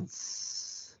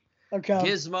Gremlins. Okay.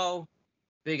 Gizmo,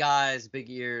 big eyes, big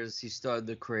ears. He started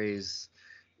the craze.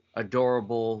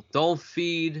 Adorable. Don't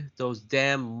feed those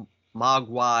damn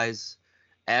mogwais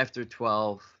after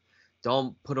 12.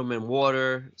 Don't put them in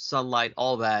water, sunlight,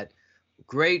 all that.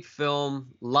 Great film.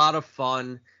 A lot of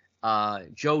fun.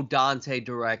 Joe Dante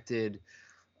directed.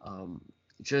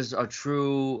 Just a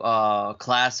true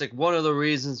classic. One of the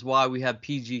reasons why we have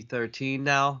PG-13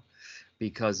 now,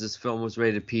 because this film was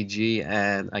rated PG,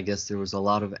 and I guess there was a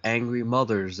lot of angry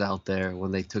mothers out there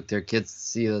when they took their kids to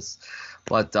see this.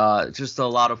 But just a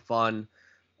lot of fun,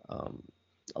 a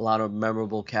lot of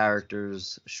memorable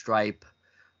characters. Stripe.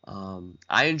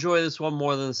 I enjoy this one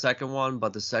more than the second one,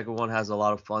 but the second one has a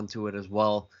lot of fun to it as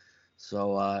well.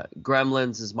 So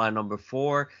Gremlins is my number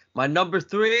 4. My number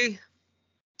 3.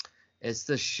 It's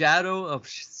The Shadow of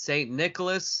St.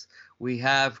 Nicholas. We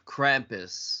have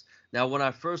Krampus. Now, when I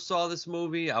first saw this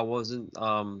movie, I was a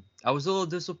little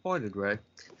disappointed, right?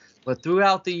 But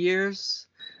throughout the years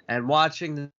and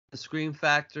watching the Scream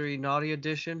Factory Naughty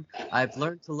Edition, I've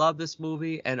learned to love this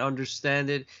movie and understand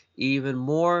it even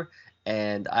more.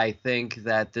 And I think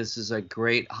that this is a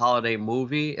great holiday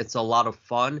movie. It's a lot of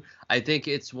fun. I think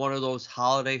it's one of those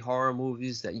holiday horror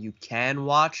movies that you can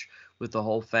watch with the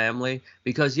whole family,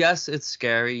 because yes, it's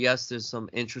scary. Yes, there's some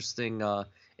interesting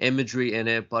imagery in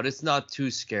it, but it's not too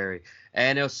scary.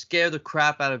 And it'll scare the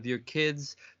crap out of your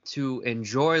kids to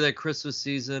enjoy their Christmas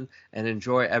season and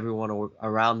enjoy everyone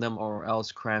around them, or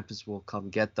else Krampus will come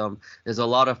get them. There's a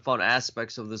lot of fun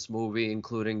aspects of this movie,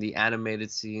 including the animated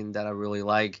scene that I really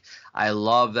like. I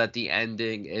love that the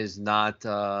ending is not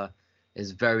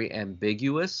is very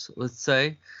ambiguous, let's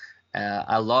say.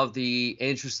 I love the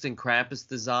interesting Krampus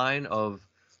design of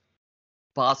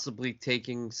possibly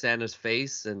taking Santa's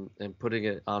face and putting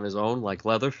it on his own, like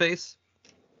Leatherface.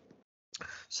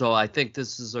 So I think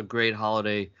this is a great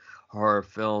holiday horror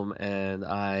film, and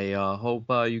I hope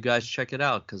you guys check it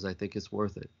out, because I think it's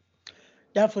worth it.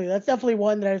 Definitely. That's definitely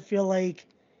one that I feel like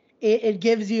it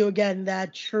gives you, again,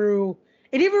 that true...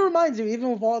 It even reminds you,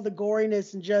 even with all the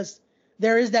goriness and just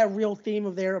there is that real theme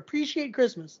of there. Appreciate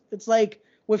Christmas. It's like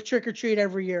with Trick or Treat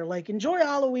every year. Like, enjoy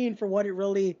Halloween for what it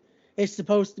really is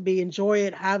supposed to be. Enjoy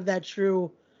it. Have that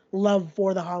true love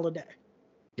for the holiday.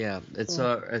 Yeah, it's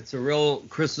a real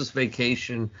Christmas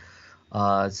Vacation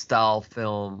style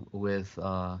film with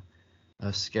a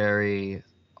scary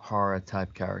horror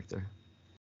type character.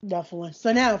 Definitely.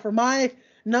 So now for my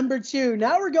number 2,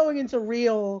 now we're going into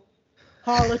real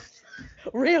holiday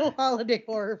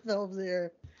horror films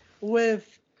here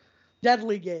with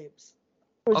Deadly Games,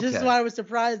 which is why I was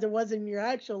surprised it wasn't in your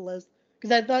actual list,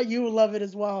 because I thought you would love it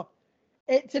as well.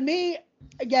 To me,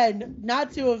 again,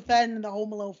 not to offend the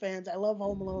Home Alone fans, I love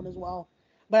Home Alone as well,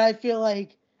 but I feel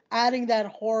like adding that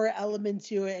horror element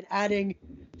to it, adding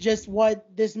just what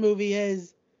this movie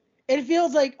is, it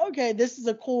feels like, okay, this is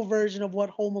a cool version of what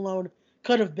Home Alone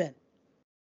could have been.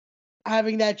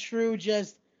 Having that true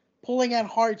just pulling at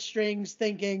heartstrings,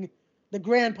 thinking the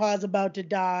grandpa's about to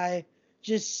die,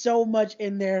 just so much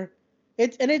in there.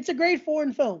 It's a great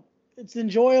foreign film. It's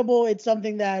enjoyable. It's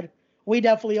something that we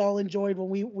definitely all enjoyed when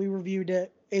we reviewed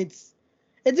it. It's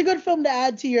a good film to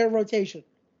add to your rotation.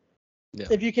 Yeah.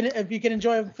 If you can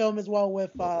enjoy a film as well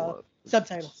with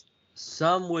subtitles.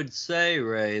 Some would say,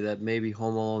 Ray, that maybe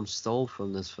Home Alone stole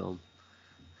from this film.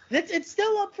 It's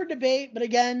still up for debate, but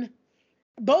again,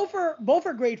 both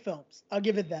are great films. I'll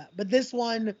give it that. But this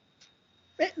one,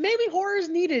 maybe horror is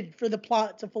needed for the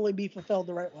plot to fully be fulfilled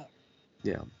the right way.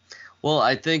 Yeah. Well,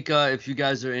 I think if you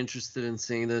guys are interested in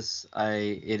seeing this,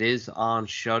 it is on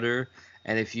Shudder,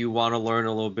 and if you want to learn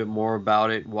a little bit more about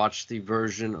it, watch the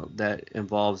version that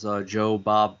involves Joe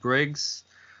Bob Briggs,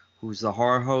 who's the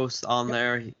horror host on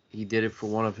there. He did it for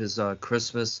one of his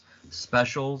Christmas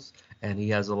specials, and he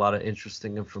has a lot of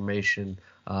interesting information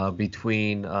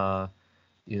between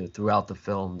throughout the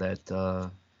film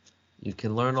that you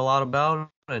can learn a lot about.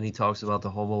 And he talks about the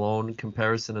Home Alone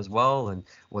comparison as well, and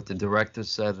what the director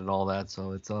said and all that.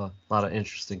 So it's a lot of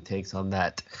interesting takes on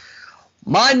that.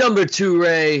 My number 2,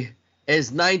 Ray,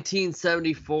 is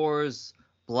 1974's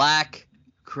Black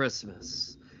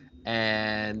Christmas.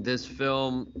 And this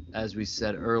film, as we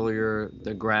said earlier,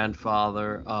 the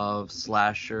grandfather of the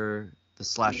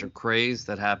slasher craze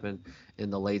that happened in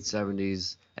the late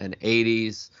 70s and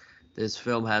 80s. This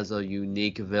film has a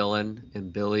unique villain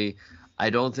in Billy. I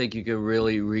don't think you can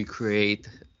really recreate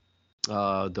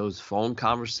those phone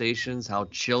conversations, how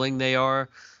chilling they are,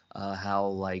 how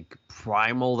like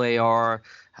primal they are,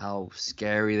 how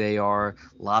scary they are.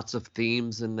 Lots of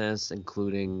themes in this,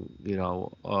 including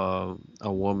a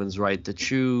woman's right to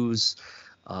choose,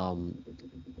 a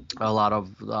lot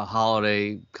of the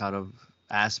holiday kind of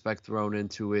aspect thrown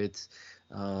into it,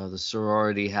 the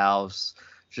sorority house.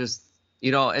 Just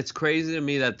it's crazy to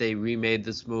me that they remade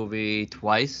this movie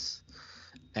twice.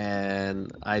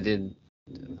 And I did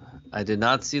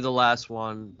not see the last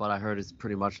one, but I heard it's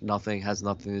pretty much has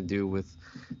nothing to do with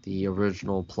the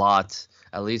original plot.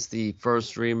 At least the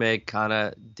first remake kind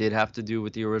of did have to do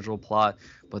with the original plot,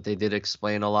 but they did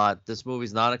explain a lot. This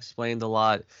movie's not explained a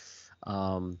lot.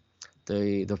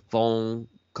 The phone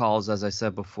calls, as I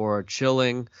said before, are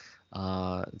chilling.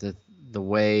 The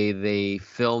way they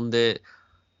filmed it.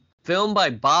 Filmed by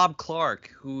Bob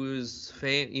Clark, who's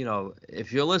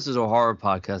if you're listening to a horror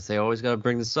podcast, they always got to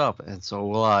bring this up, and so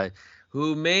will I.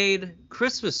 Who made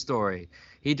Christmas Story?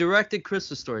 He directed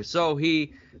Christmas Story, so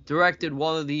he directed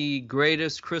one of the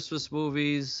greatest Christmas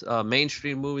movies,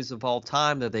 mainstream movies of all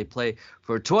time, that they play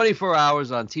for 24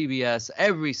 hours on TBS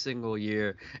every single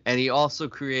year, and he also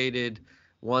created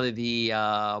one of the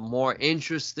more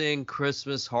interesting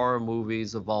Christmas horror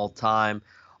movies of all time.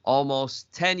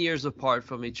 Almost 10 years apart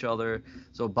from each other.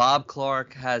 So Bob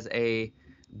Clark has a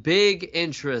big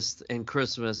interest in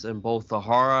Christmas in both the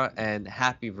horror and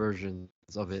happy versions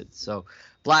of it. So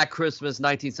Black Christmas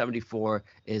 1974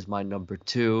 is my number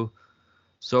 2.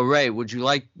 So Ray, would you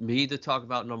like me to talk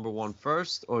about number 1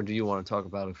 first, or do you want to talk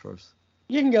about it first?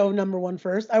 You can go number 1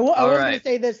 first. I was going to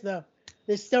say this, though.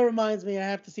 This still reminds me I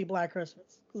have to see Black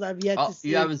Christmas, because I've yet to see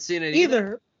You haven't seen it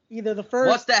either the first.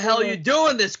 What the hell are you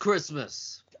doing this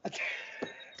Christmas?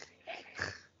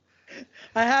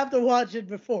 I have to watch it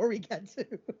before we get to.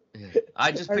 Yeah.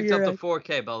 I just picked up the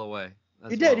 4K, by the way.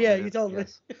 You did, yeah. You told me.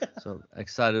 So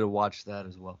excited to watch that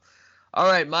as well. All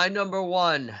right, my number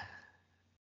 1.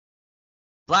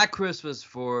 Black Christmas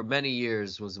for many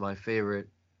years was my favorite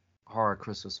horror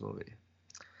Christmas movie.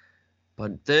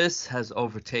 But this has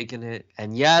overtaken it.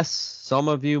 And yes, some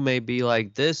of you may be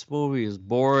like, this movie is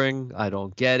boring. I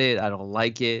don't get it. I don't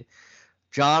like it.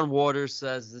 John Waters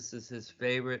says this is his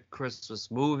favorite Christmas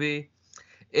movie.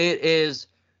 It is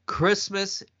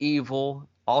Christmas Evil.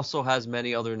 Also has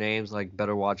many other names like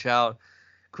Better Watch Out,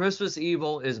 Christmas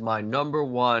Evil is my number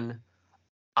one.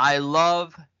 I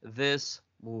love this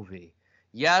movie.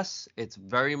 Yes, it's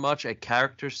very much a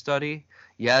character study.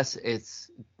 Yes, it's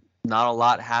not a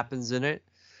lot happens in it.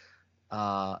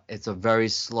 It's a very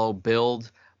slow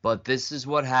build, but this is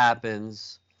what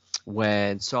happens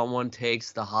when someone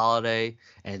takes the holiday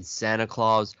and Santa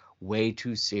Claus way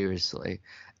too seriously.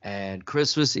 And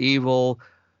Christmas Evil,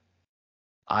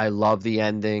 I love the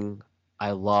ending.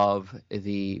 I love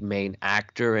the main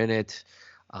actor in it.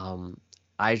 Um,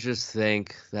 I just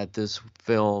think that this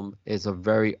film is a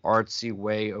very artsy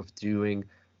way of doing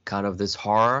kind of this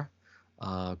horror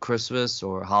Christmas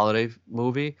or holiday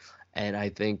movie, and I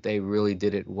think they really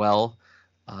did it well.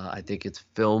 I think it's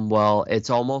filmed well. It's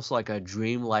almost like a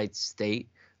dreamlike state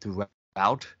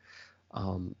throughout.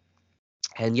 Um,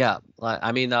 and yeah,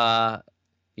 I mean, some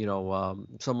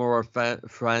of our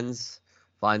friends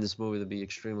find this movie to be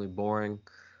extremely boring.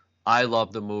 I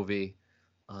love the movie.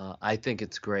 I think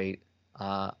it's great.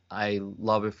 I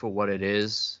love it for what it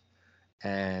is.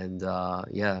 And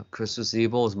yeah, Christmas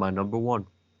Evil is my number one.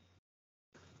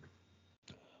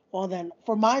 Well, then,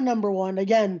 for my number one,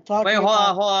 again, Wait, talking hold on,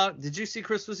 about. hold on. Did you see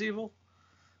Christmas Evil?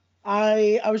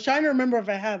 I was trying to remember if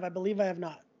I have. I believe I have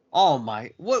not. Oh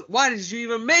my! What? Why did you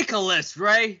even make a list,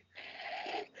 Ray?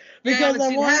 You Because haven't I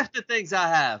seen want. half the things I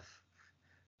have.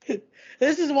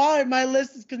 This is why my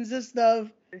list consists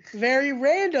of very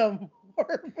random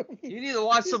horror movies. You need to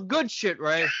watch some good shit,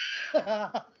 Ray.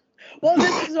 Well,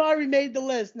 this is why we made the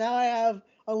list. Now I have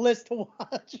a list to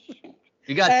watch.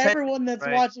 You got 10, everyone that's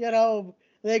Ray. watching at home,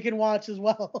 they can watch as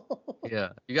well. Yeah,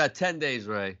 you got 10 days,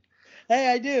 Ray.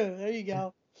 Hey, I do. There you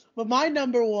go. But my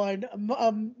number one,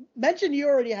 mention you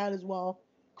already had as well,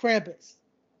 Krampus.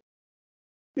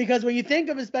 Because when you think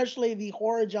of especially the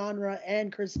horror genre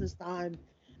and Christmas time,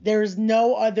 there's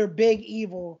no other big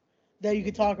evil that you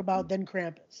could talk about than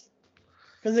Krampus.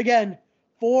 Because again,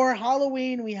 for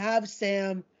Halloween, we have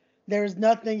Sam. There's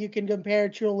nothing you can compare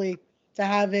truly to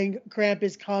having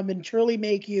Krampus come and truly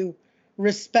make you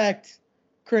respect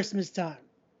Christmas time.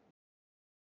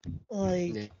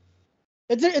 Like, yeah.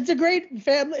 It's a great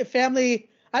family.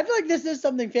 I feel like this is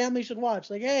something family should watch.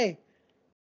 Like, hey,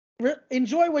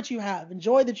 enjoy what you have.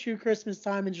 Enjoy the true Christmas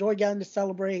time. Enjoy getting to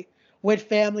celebrate with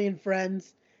family and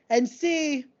friends and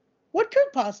see what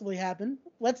could possibly happen.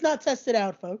 Let's not test it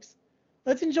out, folks.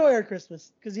 Let's enjoy our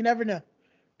Christmas because you never know.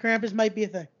 Krampus might be a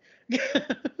thing.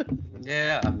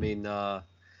 Yeah, I mean,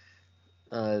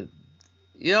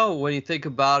 when you think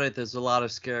about it, there's a lot of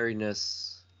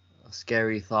scariness,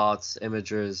 scary thoughts,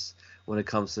 images when it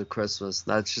comes to Christmas.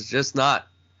 That's just not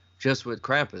just with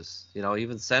Krampus,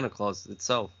 even Santa Claus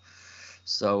itself.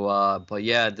 So, but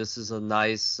yeah, this is a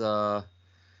nice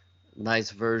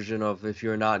version of if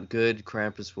you're not good,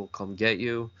 Krampus will come get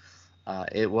you.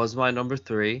 It was my number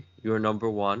 3. You're number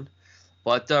 1.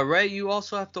 But Ray, you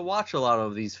also have to watch a lot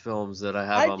of these films that I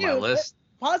have on my list.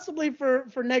 Possibly for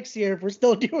next year, if we're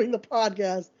still doing the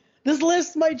podcast, this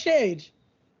list might change.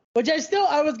 Which I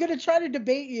was going to try to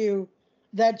debate you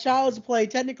that Child's Play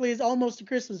technically is almost a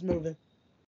Christmas movie.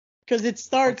 Because it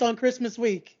starts on Christmas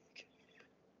week.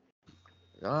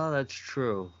 Oh, that's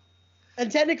true.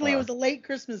 And technically it was a late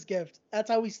Christmas gift. That's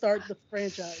how we start the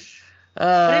franchise.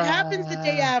 But it happens the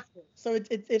day after, so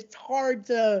it's hard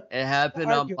to. It happened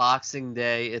on Boxing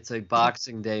Day. It's a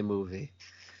Boxing Day movie.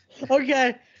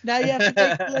 Okay, now you have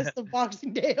to make a list of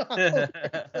Boxing Day.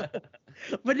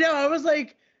 But no, I was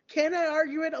like, can I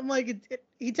argue it? I'm like,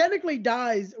 he technically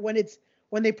dies when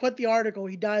they put the article.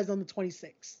 He dies on the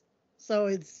 26th, so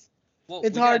it's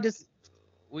hard to.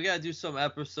 We gotta do some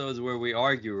episodes where we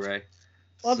argue, Ray.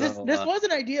 Well, this was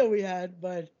an idea we had,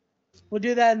 but we'll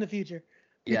do that in the future.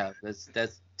 Yeah,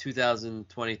 that's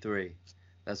 2023.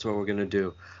 That's what we're gonna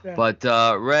do. Yeah. But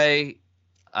Ray,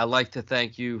 I'd like to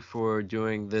thank you for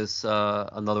doing this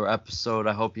another episode.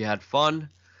 I hope you had fun.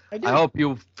 I hope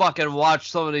you fucking watch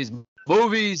some of these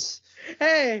movies.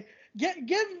 Hey, give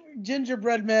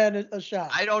Gingerbread Man a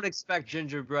shot. I don't expect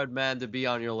Gingerbread Man to be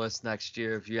on your list next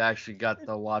year if you actually got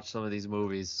to watch some of these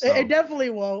movies. So. It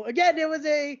definitely won't. Again, it was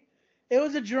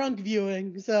a drunk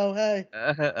viewing, so hey,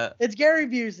 it's Gary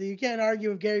Busey. You can't argue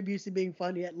with Gary Busey being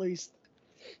funny, at least.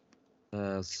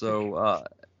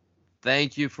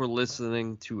 Thank you for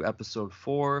listening to episode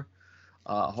 4.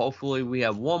 Hopefully, we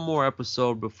have one more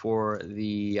episode before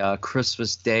the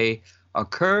Christmas Day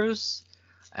occurs.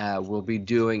 We'll be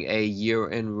doing a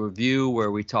year-end review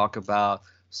where we talk about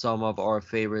some of our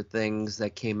favorite things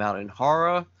that came out in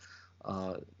horror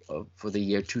for the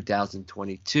year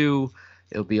 2022.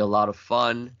 It'll be a lot of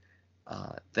fun.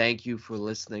 Thank you for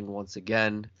listening once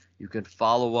again. You can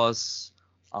follow us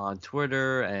on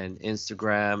Twitter and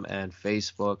Instagram and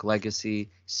Facebook, Legacy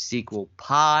Sequel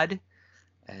Pod.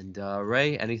 And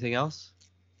Ray, anything else?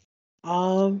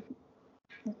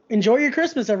 Enjoy your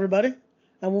Christmas, everybody,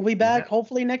 and we'll be back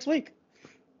hopefully next week.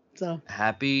 So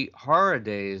happy horror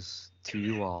days to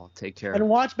you all. Take care. And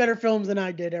watch better films than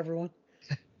I did, everyone.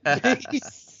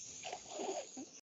 Peace.